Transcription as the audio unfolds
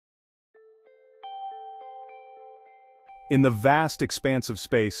In the vast expanse of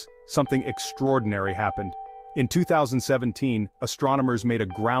space, something extraordinary happened. In 2017, astronomers made a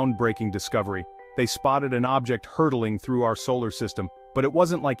groundbreaking discovery. They spotted an object hurtling through our solar system, but it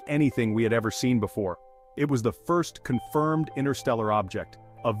wasn't like anything we had ever seen before. It was the first confirmed interstellar object,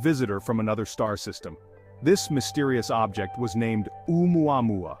 a visitor from another star system. This mysterious object was named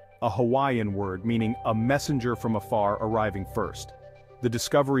Oumuamua, a Hawaiian word meaning a messenger from afar arriving first. The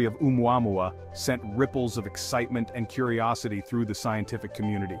discovery of Oumuamua sent ripples of excitement and curiosity through the scientific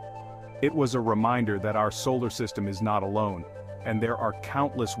community. It was a reminder that our solar system is not alone, and there are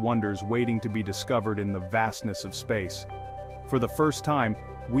countless wonders waiting to be discovered in the vastness of space. For the first time,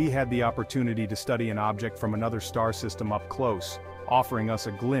 we had the opportunity to study an object from another star system up close, offering us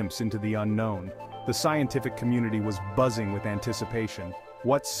a glimpse into the unknown. The scientific community was buzzing with anticipation.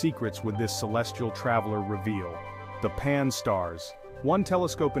 What secrets would this celestial traveler reveal? The Pan-stars. One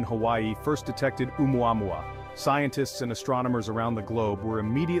telescope in Hawaii first detected Oumuamua. Scientists and astronomers around the globe were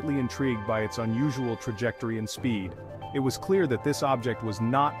immediately intrigued by its unusual trajectory and speed. It was clear that this object was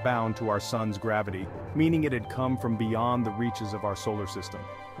not bound to our sun's gravity, meaning it had come from beyond the reaches of our solar system.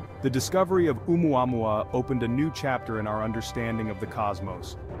 The discovery of Oumuamua opened a new chapter in our understanding of the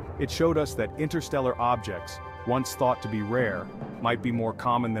cosmos. It showed us that interstellar objects, once thought to be rare, might be more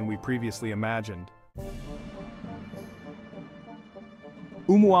common than we previously imagined.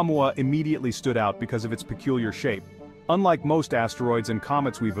 Oumuamua immediately stood out because of its peculiar shape. Unlike most asteroids and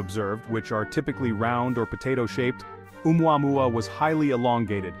comets we've observed, which are typically round or potato-shaped, Oumuamua was highly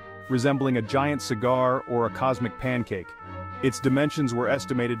elongated, resembling a giant cigar or a cosmic pancake. Its dimensions were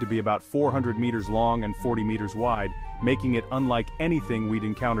estimated to be about 400 meters long and 40 meters wide, making it unlike anything we'd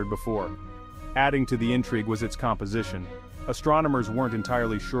encountered before. Adding to the intrigue was its composition. Astronomers weren't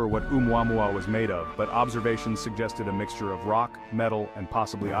entirely sure what Oumuamua was made of, but observations suggested a mixture of rock, metal, and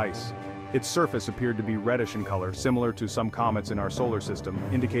possibly ice. Its surface appeared to be reddish in color, similar to some comets in our solar system,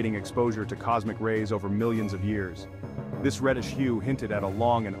 indicating exposure to cosmic rays over millions of years. This reddish hue hinted at a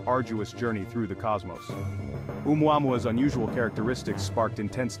long and arduous journey through the cosmos. Oumuamua's unusual characteristics sparked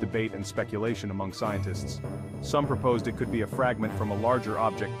intense debate and speculation among scientists. Some proposed it could be a fragment from a larger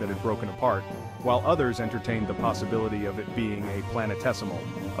object that had broken apart, while others entertained the possibility of it being a planetesimal,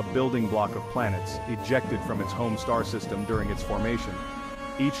 a building block of planets ejected from its home star system during its formation.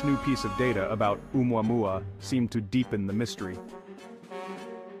 Each new piece of data about Oumuamua seemed to deepen the mystery.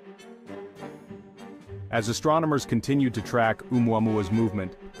 As astronomers continued to track Oumuamua's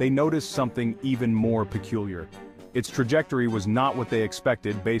movement, they noticed something even more peculiar. Its trajectory was not what they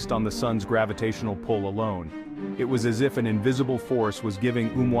expected based on the sun's gravitational pull alone. It was as if an invisible force was giving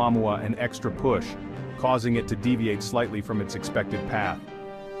Oumuamua an extra push, causing it to deviate slightly from its expected path.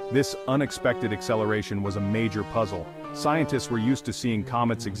 This unexpected acceleration was a major puzzle. Scientists were used to seeing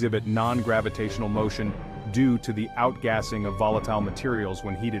comets exhibit non-gravitational motion due to the outgassing of volatile materials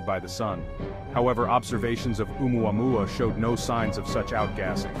when heated by the sun. However, observations of Oumuamua showed no signs of such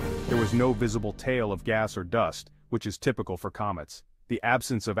outgassing. There was no visible tail of gas or dust, which is typical for comets. The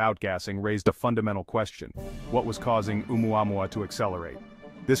absence of outgassing raised a fundamental question: what was causing Oumuamua to accelerate?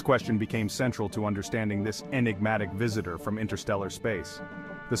 This question became central to understanding this enigmatic visitor from interstellar space.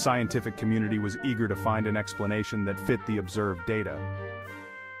 The scientific community was eager to find an explanation that fit the observed data.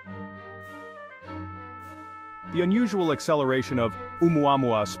 The unusual acceleration of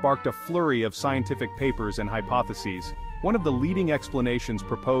Oumuamua sparked a flurry of scientific papers and hypotheses. One of the leading explanations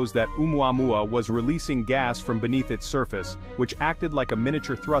proposed that Oumuamua was releasing gas from beneath its surface, which acted like a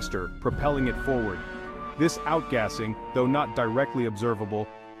miniature thruster, propelling it forward. This outgassing, though not directly observable,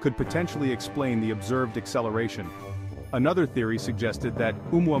 could potentially explain the observed acceleration. Another theory suggested that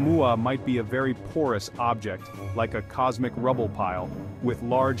Oumuamua might be a very porous object, like a cosmic rubble pile, with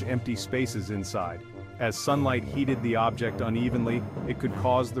large empty spaces inside. As sunlight heated the object unevenly, it could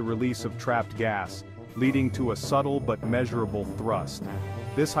cause the release of trapped gas, leading to a subtle but measurable thrust.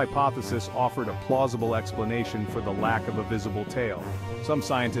 This hypothesis offered a plausible explanation for the lack of a visible tail. Some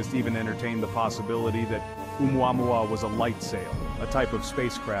scientists even entertained the possibility that Oumuamua was a light sail, a type of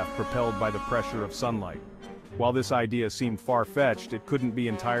spacecraft propelled by the pressure of sunlight. While this idea seemed far-fetched, it couldn't be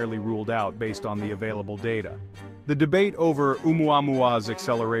entirely ruled out based on the available data. The debate over Oumuamua's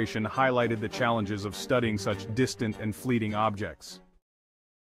acceleration highlighted the challenges of studying such distant and fleeting objects.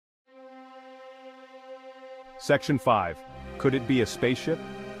 Section 5. Could it be a spaceship?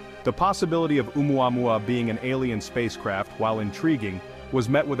 The possibility of Oumuamua being an alien spacecraft, while intriguing, was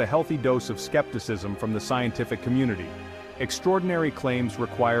met with a healthy dose of skepticism from the scientific community. Extraordinary claims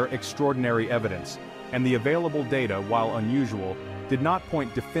require extraordinary evidence, and the available data, while unusual, did not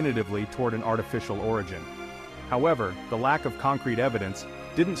point definitively toward an artificial origin. However, the lack of concrete evidence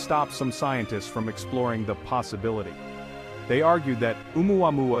didn't stop some scientists from exploring the possibility. They argued that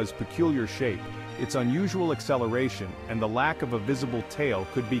Oumuamua's peculiar shape, its unusual acceleration, and the lack of a visible tail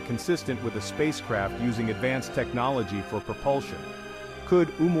could be consistent with a spacecraft using advanced technology for propulsion. Could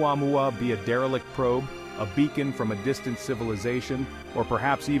Oumuamua be a derelict probe, a beacon from a distant civilization, or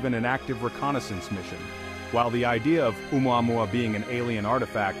perhaps even an active reconnaissance mission? While the idea of Oumuamua being an alien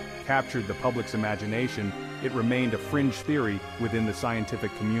artifact captured the public's imagination, it remained a fringe theory within the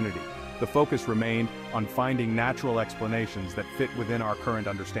scientific community. The focus remained on finding natural explanations that fit within our current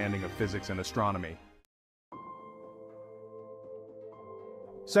understanding of physics and astronomy.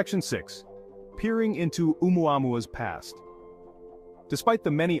 Section 6. Peering into Oumuamua's past. Despite the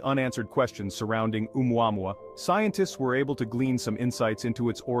many unanswered questions surrounding Oumuamua, scientists were able to glean some insights into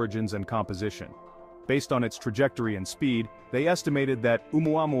its origins and composition. Based on its trajectory and speed, they estimated that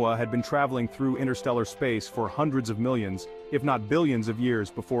Oumuamua had been traveling through interstellar space for hundreds of millions, if not billions of years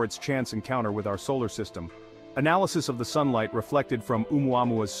before its chance encounter with our solar system. Analysis of the sunlight reflected from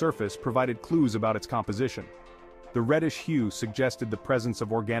Oumuamua's surface provided clues about its composition. The reddish hue suggested the presence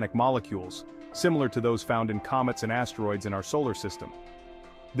of organic molecules, similar to those found in comets and asteroids in our solar system.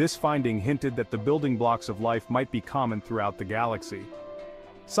 This finding hinted that the building blocks of life might be common throughout the galaxy.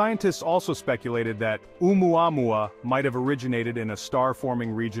 Scientists also speculated that Oumuamua might have originated in a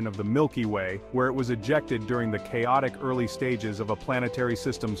star-forming region of the Milky Way, where it was ejected during the chaotic early stages of a planetary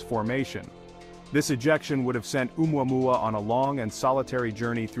system's formation. This ejection would have sent Oumuamua on a long and solitary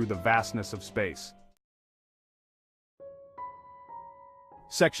journey through the vastness of space.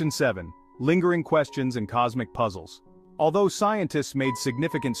 Section 7. Lingering questions and cosmic puzzles. Although scientists made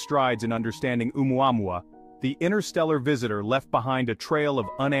significant strides in understanding Oumuamua, the interstellar visitor left behind a trail of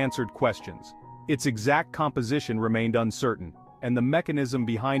unanswered questions. Its exact composition remained uncertain, and the mechanism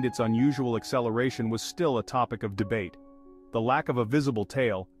behind its unusual acceleration was still a topic of debate. The lack of a visible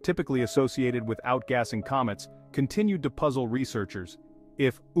tail, typically associated with outgassing comets, continued to puzzle researchers.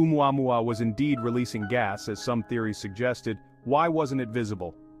 If Oumuamua was indeed releasing gas, as some theories suggested, why wasn't it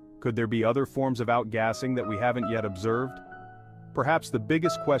visible? Could there be other forms of outgassing that we haven't yet observed? Perhaps the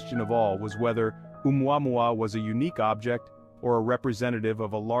biggest question of all was whether Oumuamua was a unique object, or a representative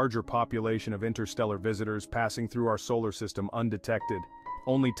of a larger population of interstellar visitors passing through our solar system undetected.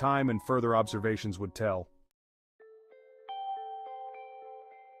 Only time and further observations would tell.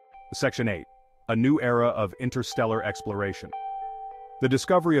 Section 8. A new era of interstellar exploration. The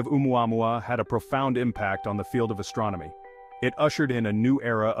discovery of Oumuamua had a profound impact on the field of astronomy. It ushered in a new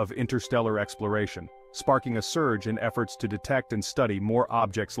era of interstellar exploration, sparking a surge in efforts to detect and study more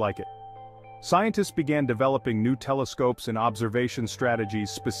objects like it. Scientists began developing new telescopes and observation strategies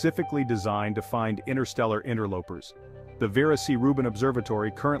specifically designed to find interstellar interlopers. The Vera C. Rubin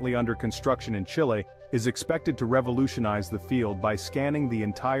Observatory, currently under construction in Chile, is expected to revolutionize the field by scanning the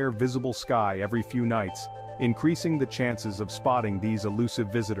entire visible sky every few nights, increasing the chances of spotting these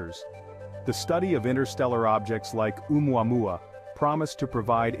elusive visitors. The study of interstellar objects like Oumuamua promised to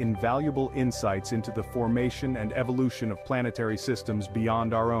provide invaluable insights into the formation and evolution of planetary systems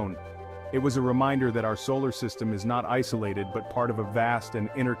beyond our own. It was a reminder that our solar system is not isolated but part of a vast and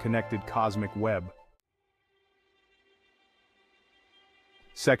interconnected cosmic web.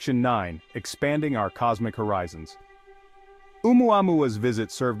 Section 9. Expanding our cosmic horizons. Oumuamua's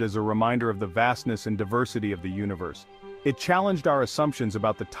visit served as a reminder of the vastness and diversity of the universe. It challenged our assumptions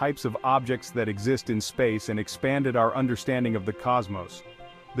about the types of objects that exist in space and expanded our understanding of the cosmos.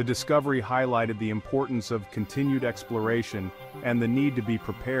 The discovery highlighted the importance of continued exploration and the need to be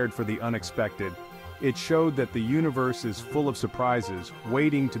prepared for the unexpected. It showed that the universe is full of surprises,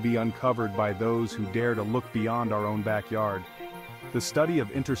 waiting to be uncovered by those who dare to look beyond our own backyard. The study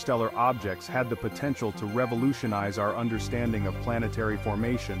of interstellar objects had the potential to revolutionize our understanding of planetary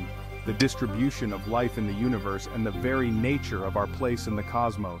formation, the distribution of life in the universe, and the very nature of our place in the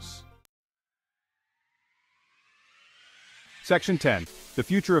cosmos. Section 10. The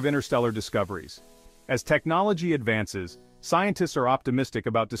future of interstellar discoveries. As technology advances, scientists are optimistic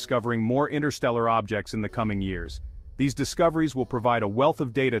about discovering more interstellar objects in the coming years. These discoveries will provide a wealth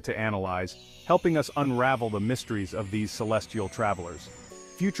of data to analyze, helping us unravel the mysteries of these celestial travelers.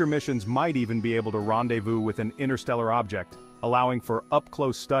 Future missions might even be able to rendezvous with an interstellar object, allowing for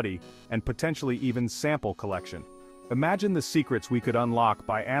up-close study and potentially even sample collection. Imagine the secrets we could unlock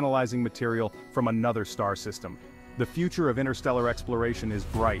by analyzing material from another star system. The future of interstellar exploration is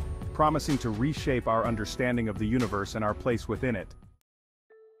bright, promising to reshape our understanding of the universe and our place within it.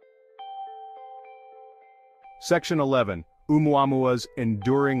 Section 11. Oumuamua's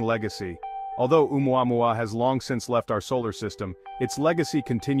enduring legacy. Although Oumuamua has long since left our solar system, its legacy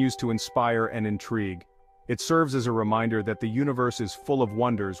continues to inspire and intrigue. It serves as a reminder that the universe is full of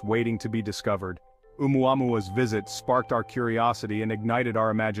wonders waiting to be discovered. Oumuamua's visit sparked our curiosity and ignited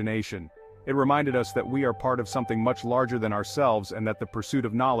our imagination. It reminded us that we are part of something much larger than ourselves and that the pursuit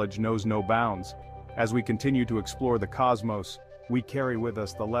of knowledge knows no bounds. As we continue to explore the cosmos, we carry with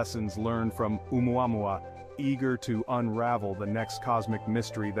us the lessons learned from Oumuamua, eager to unravel the next cosmic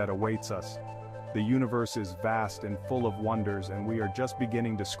mystery that awaits us. The universe is vast and full of wonders, and we are just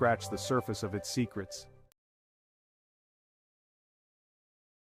beginning to scratch the surface of its secrets.